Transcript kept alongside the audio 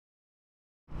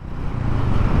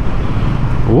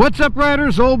What's up,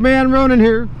 riders? Old Man Ronin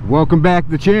here. Welcome back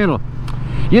to the channel.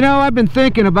 You know, I've been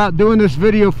thinking about doing this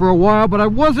video for a while, but I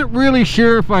wasn't really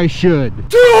sure if I should.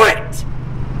 Do it!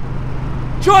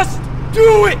 Just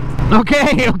do it!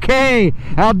 Okay,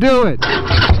 I'll do it.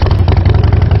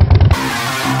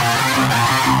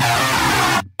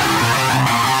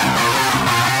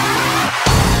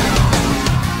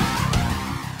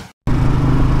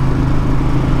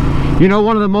 You know,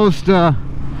 one of the most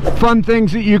fun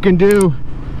things that you can do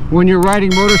when you're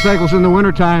riding motorcycles in the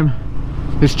wintertime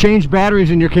is change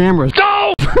batteries in your cameras.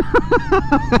 Go!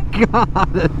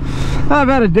 God, I've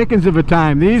had a dickens of a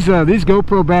time. These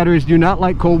GoPro batteries do not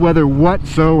like cold weather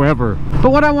whatsoever.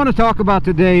 But what I want to talk about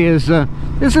today is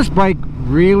this bike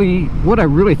really, what I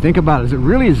really think about, is it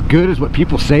really as good as what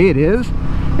people say it is?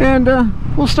 And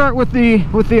we'll start with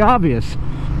the obvious.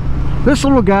 This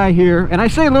little guy here, and I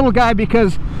say little guy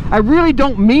because I really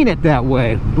don't mean it that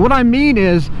way. What I mean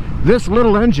is this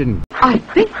little engine. I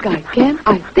think I can,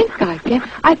 I think I can,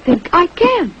 I think I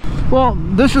can. Well,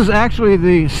 this is actually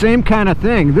the same kind of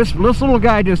thing. This little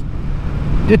guy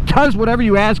it does whatever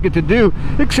you ask it to do,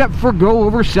 except for go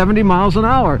over 70 miles an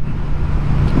hour.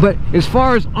 But as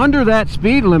far as under that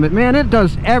speed limit, man, it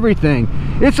does everything.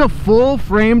 It's a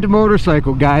full-framed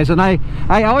motorcycle, guys, and I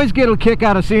always get a kick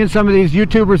out of seeing some of these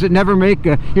YouTubers that never make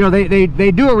you know,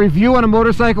 they do a review on a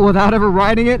motorcycle without ever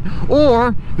riding it,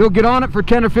 or they'll get on it for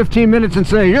 10 or 15 minutes and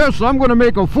say, yes, I'm going to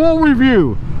make a full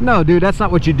review. No, dude, that's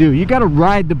not what you do. You got to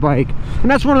ride the bike, and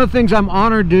that's one of the things I'm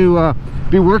honored to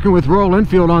be working with Royal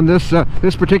Enfield on this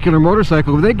particular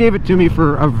motorcycle. They gave it to me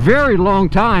for a very long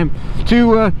time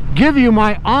to give you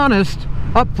my honest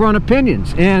upfront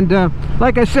opinions. And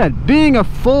like I said, being a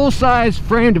full-size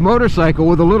framed motorcycle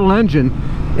with a little engine,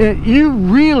 you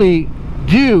really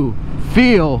do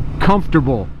feel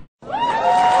comfortable.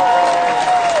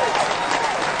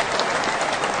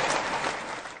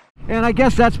 And I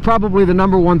guess that's probably the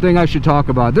number one thing I should talk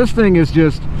about. This thing is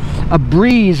just a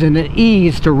breeze and an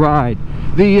ease to ride.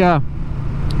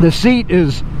 The seat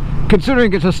is,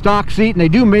 considering it's a stock seat, and they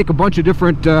do make a bunch of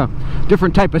different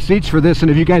type of seats for this, and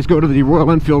if you guys go to the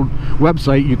Royal Enfield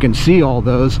website, you can see all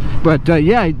those. But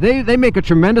yeah, they make a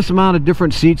tremendous amount of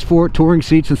different seats for it, touring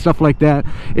seats and stuff like that.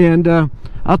 And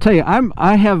I'll tell you,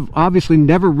 I have obviously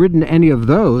never ridden any of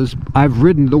those. I've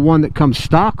ridden the one that comes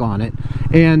stock on it,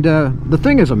 and the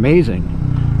thing is amazing.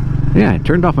 Yeah, I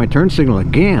turned off my turn signal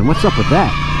again. What's up with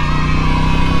that?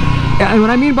 And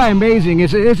what I mean by amazing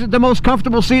is it the most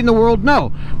comfortable seat in the world?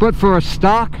 No. But for a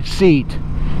stock seat,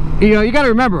 you know, you got to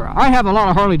remember, I have a lot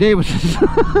of Harley Davidsons,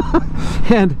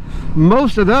 and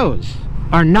most of those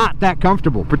are not that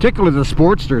comfortable, particularly the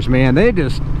Sportsters, man. They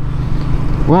just,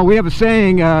 well, we have a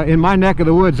saying in my neck of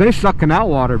the woods, they suck canal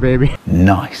water, baby.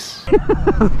 Nice.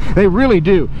 They really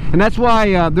do. And that's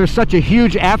why there's such a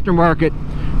huge aftermarket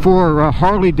for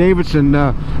Harley Davidson,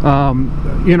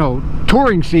 you know,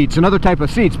 touring seats and other type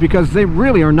of seats, because they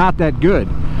really are not that good.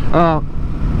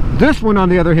 This one, on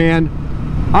the other hand,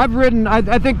 I've ridden,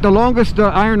 I think the longest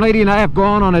Iron Lady and I have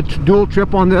gone on a dual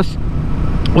trip on this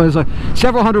was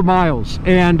several hundred miles,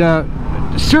 and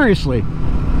seriously,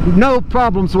 no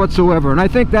problems whatsoever. And I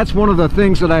think that's one of the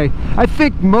things that I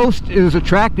think most is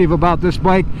attractive about this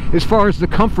bike, as far as the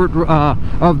comfort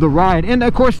of the ride. And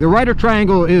of course, the rider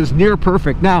triangle is near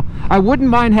perfect. Now, I wouldn't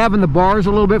mind having the bars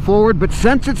a little bit forward, but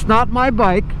since it's not my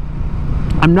bike,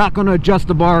 I'm not going to adjust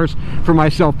the bars for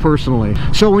myself personally.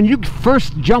 So when you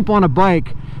first jump on a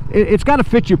bike, it's got to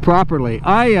fit you properly.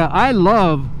 I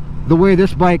love the way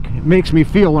this bike makes me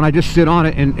feel when I just sit on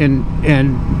it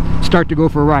and start to go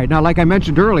for a ride. Now, like I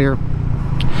mentioned earlier,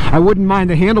 I wouldn't mind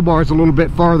the handlebars a little bit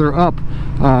farther up,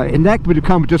 and that would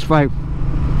come just by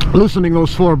loosening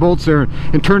those 4 bolts there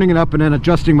and turning it up and then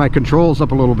adjusting my controls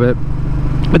up a little bit.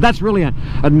 But that's really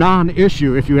a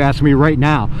non-issue, if you ask me right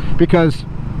now, because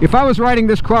if I was riding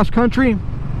this cross-country,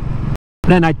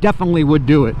 then I definitely would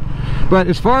do it. But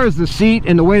as far as the seat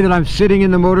and the way that I'm sitting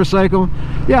in the motorcycle,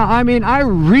 yeah, I mean, I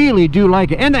really do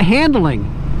like it. And the handling,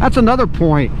 that's another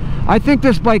point. I think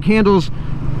this bike handles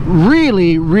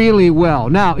really, really well.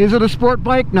 Now, is it a sport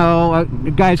bike? No,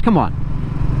 guys, come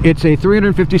on. It's a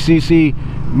 350cc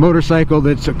motorcycle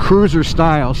that's a cruiser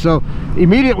style, so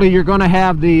immediately you're going to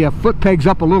have the foot pegs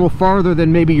up a little farther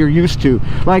than maybe you're used to.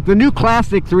 Like the new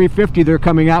classic 350 they're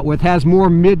coming out with has more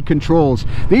mid controls.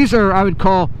 These are, I would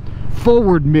call,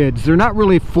 forward mids. They're not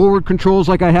really forward controls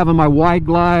like I have on my Wide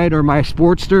Glide or my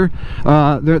Sportster.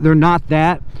 They're not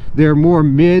that. They're more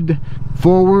mid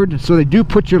forward, so they do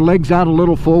put your legs out a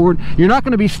little forward. You're not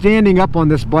going to be standing up on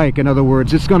this bike, in other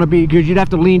words. It's going to be, because you'd have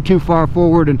to lean too far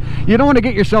forward, and you don't want to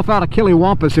get yourself out of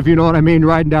killywampus, if you know what I mean,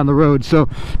 riding down the road. So,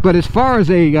 but as far as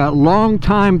a long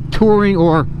time touring,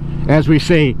 or as we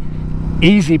say,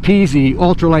 easy peasy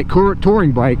ultralight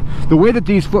touring bike, the way that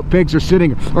these foot pegs are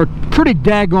sitting are pretty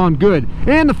daggone good.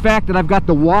 And the fact that I've got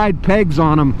the wide pegs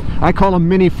on them, I call them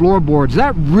mini floorboards,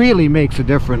 that really makes a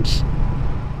difference.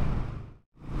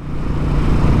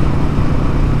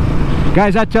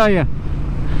 Guys, I tell you,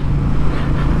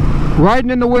 riding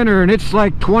in the winter and it's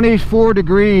like 24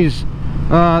 degrees,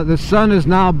 the sun is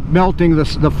now melting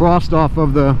the frost off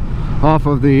of the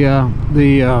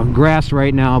grass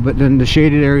right now, but then the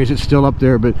shaded areas, it's still up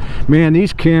there. But man,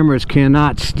 these cameras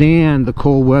cannot stand the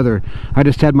cold weather. I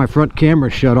just had my front camera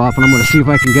shut off, and I'm going to see if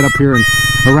I can get up here and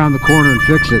around the corner and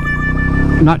fix it.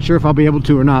 I'm not sure if I'll be able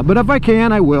to or not, but if I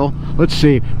can, I will. Let's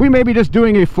see. We may be just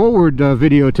doing a forward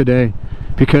video today,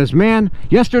 because man,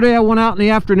 yesterday I went out in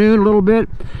the afternoon a little bit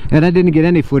and I didn't get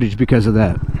any footage because of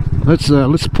that.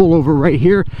 Let's pull over right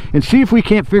here and see if we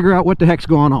can't figure out what the heck's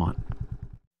going on.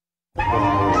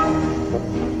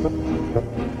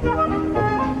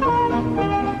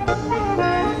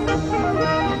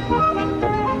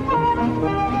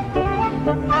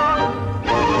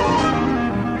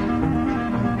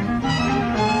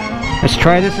 Let's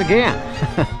try this again.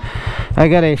 I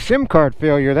got a SIM card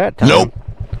failure that time. Nope.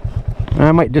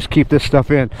 I might just keep this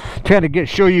stuff in. Trying to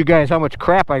show you guys how much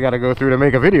crap I got to go through to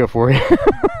make a video for you.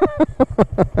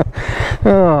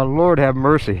 Oh, Lord have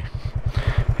mercy.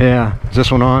 Yeah, is this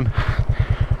one on?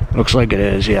 Looks like it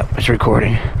is. Yep, it's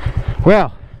recording.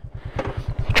 Well,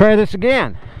 try this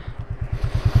again.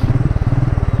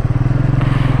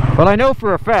 Well, I know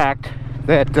for a fact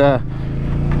that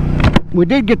we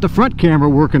did get the front camera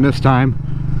working this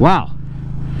time. Wow.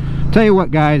 Tell you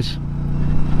what, guys.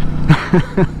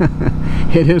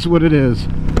 It is what it is.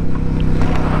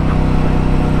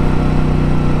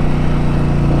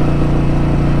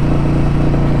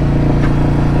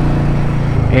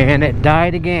 And it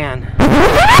died again.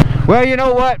 Well, you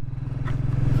know what?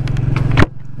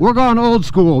 We're going old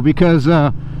school, because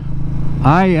I'm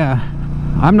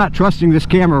not trusting this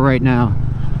camera right now.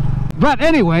 But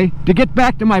anyway, to get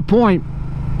back to my point,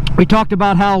 we talked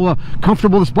about how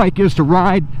comfortable this bike is to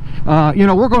ride. You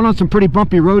know, we're going on some pretty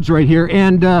bumpy roads right here,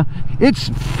 and it's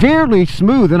fairly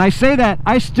smooth. And I say that,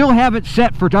 I still have it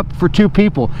set for two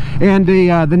people. And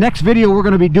the next video we're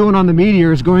going to be doing on the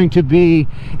Meteor is going to be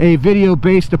a video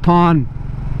based upon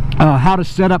how to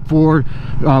set up for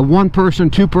one person,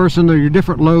 two person, or your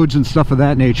different loads and stuff of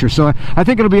that nature. So I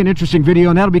think it'll be an interesting video,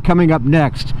 and that'll be coming up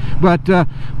next. But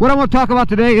what I want to talk about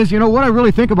today is, you know, what I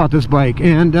really think about this bike,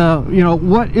 and you know,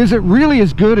 what is it really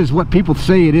as good as what people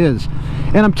say it is.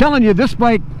 And I'm telling you, this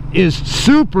bike is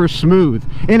super smooth,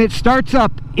 and it starts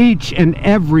up each and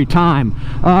every time.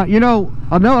 You know,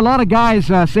 I know a lot of guys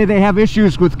say they have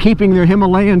issues with keeping their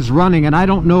Himalayans running, and I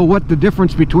don't know what the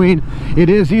difference between it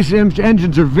is. These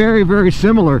engines are very, very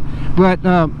similar, but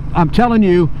I'm telling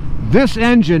you, this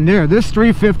engine there, this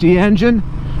 350 engine,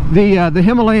 the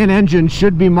Himalayan engine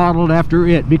should be modeled after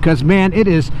it, because man, it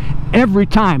is every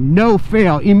time, no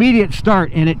fail, immediate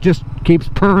start, and it just keeps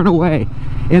purring away.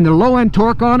 And the low end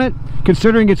torque on it,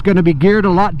 considering it's going to be geared a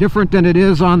lot different than it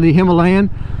is on the Himalayan,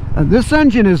 this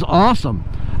engine is awesome.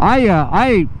 You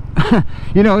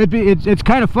know, it's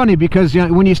kind of funny, because you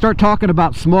know, when you start talking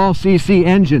about small CC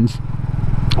engines,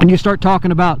 and you start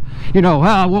talking about, you know,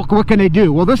 what can they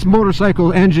do? Well, this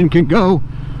motorcycle engine can go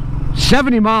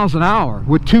 70 miles an hour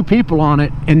with two people on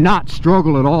it and not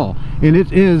struggle at all. And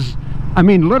it is, I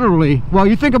mean, literally, well,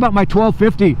 you think about my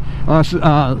 1250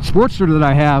 Sportster that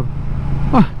I have,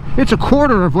 it's a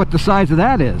quarter of what the size of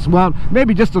that is. Well,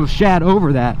 maybe just a shad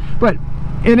over that, but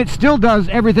and it still does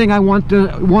everything I want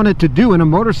it to do in a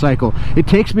motorcycle. It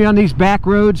takes me on these back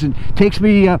roads, and takes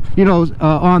me you know,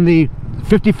 on the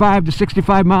 55 to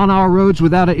 65 mile an hour roads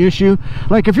without an issue.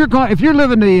 Like if you're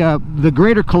living the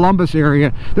greater Columbus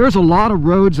area, there's a lot of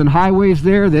roads and highways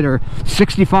there that are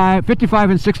 55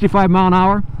 and 65 mile an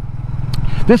hour.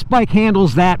 This bike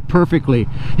handles that perfectly.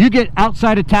 You get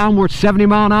outside of town where it's 70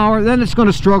 mile an hour, then it's going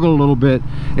to struggle a little bit.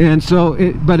 And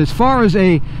so, but as far as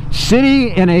a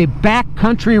city and a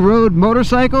backcountry road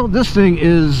motorcycle, this thing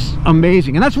is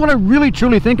amazing. And that's what I really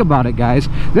truly think about it, guys.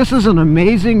 This is an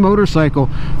amazing motorcycle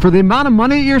for the amount of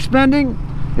money you're spending,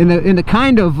 and the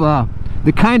kind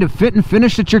of fit and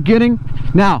finish that you're getting.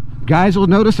 Now, guys will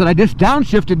notice that I just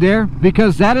downshifted there,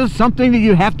 because that is something that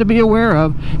you have to be aware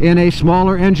of in a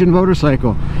smaller engine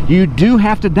motorcycle. You do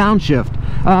have to downshift.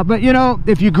 But you know,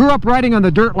 if you grew up riding on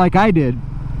the dirt like I did,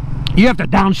 you have to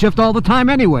downshift all the time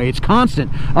anyway. It's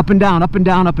constant, up and down, up and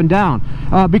down, up and down.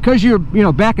 Because you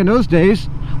know, back in those days,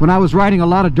 when I was riding a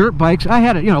lot of dirt bikes, I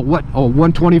had a, you know, what, a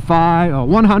 125, a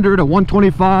 100, a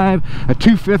 125, a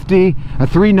 250, a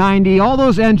 390, all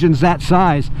those engines that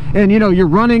size. And you know, you're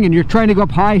running and you're trying to go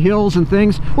up high hills and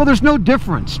things. Well, there's no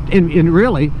difference in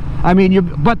really. I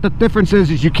mean, but the difference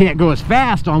is you can't go as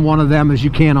fast on one of them as you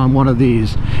can on one of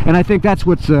these. And I think that's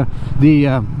what's the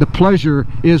pleasure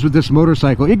is with this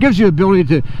motorcycle. It gives you the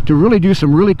ability to really do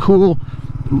some really cool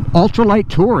ultralight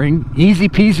touring, easy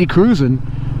peasy cruising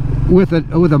with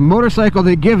a motorcycle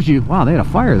that gives you, wow, they had a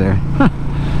fire there.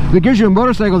 That gives you a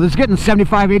motorcycle that's getting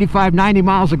 75, 85, 90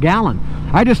 miles a gallon.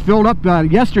 I just filled up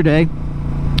yesterday,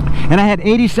 and I had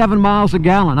 87 miles a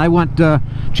gallon. I went,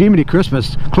 Jiminy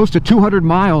Christmas, close to 200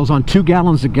 miles on 2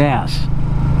 gallons of gas.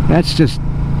 That's just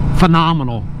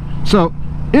phenomenal. So,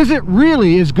 is it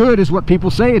really as good as what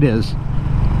people say it is?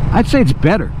 I'd say it's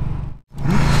better.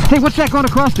 Hey, what's that going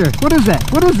across there? What is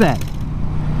that? What is that?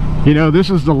 You know, this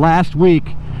is the last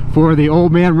week for the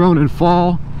Old Man Ronin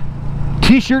Fall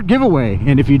t-shirt giveaway.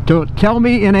 And if you don't tell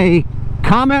me in a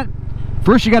comment,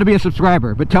 first you got to be a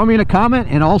subscriber, but tell me in a comment,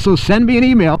 and also send me an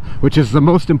email, which is the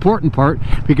most important part,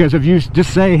 because if you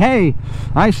just say, hey,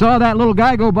 I saw that little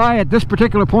guy go by at this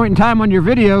particular point in time on your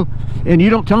video, and you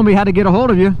don't tell me how to get a hold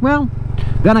of you, well,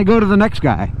 then I go to the next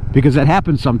guy, because that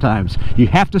happens sometimes. You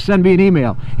have to send me an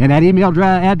email, and that email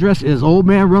address is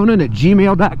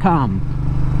oldmanronin@gmail.com.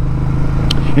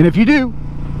 And if you do,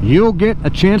 you'll get a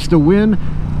chance to win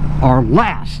our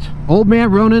last Old Man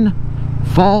Ronin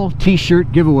Fall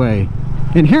t-shirt giveaway.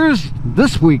 And here's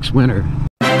this week's winner.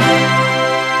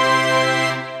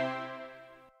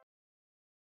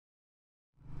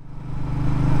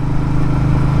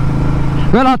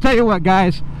 Well, I'll tell you what,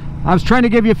 guys. I was trying to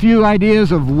give you a few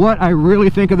ideas of what I really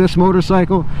think of this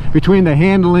motorcycle, between the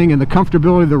handling and the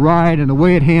comfortability of the ride and the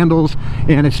way it handles,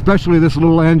 and especially this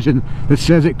little engine that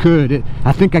says it could.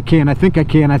 I think I can, I think I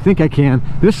can, I think I can.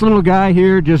 This little guy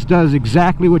here just does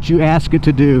exactly what you ask it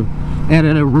to do, and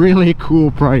at a really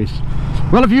cool price.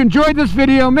 Well, if you enjoyed this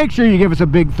video, make sure you give us a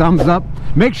big thumbs up.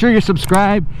 Make sure you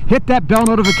subscribe, hit that bell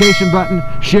notification button,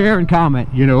 share and comment.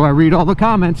 You know, I read all the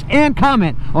comments and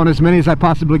comment on as many as I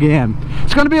possibly can.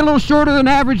 It's going to be a little shorter than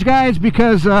average, guys,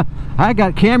 because I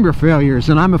got camera failures,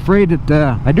 and I'm afraid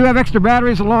that I do have extra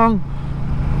batteries along,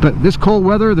 but this cold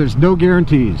weather, there's no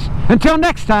guarantees. Until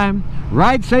next time,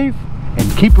 ride safe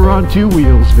and keep her on 2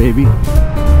 wheels, baby.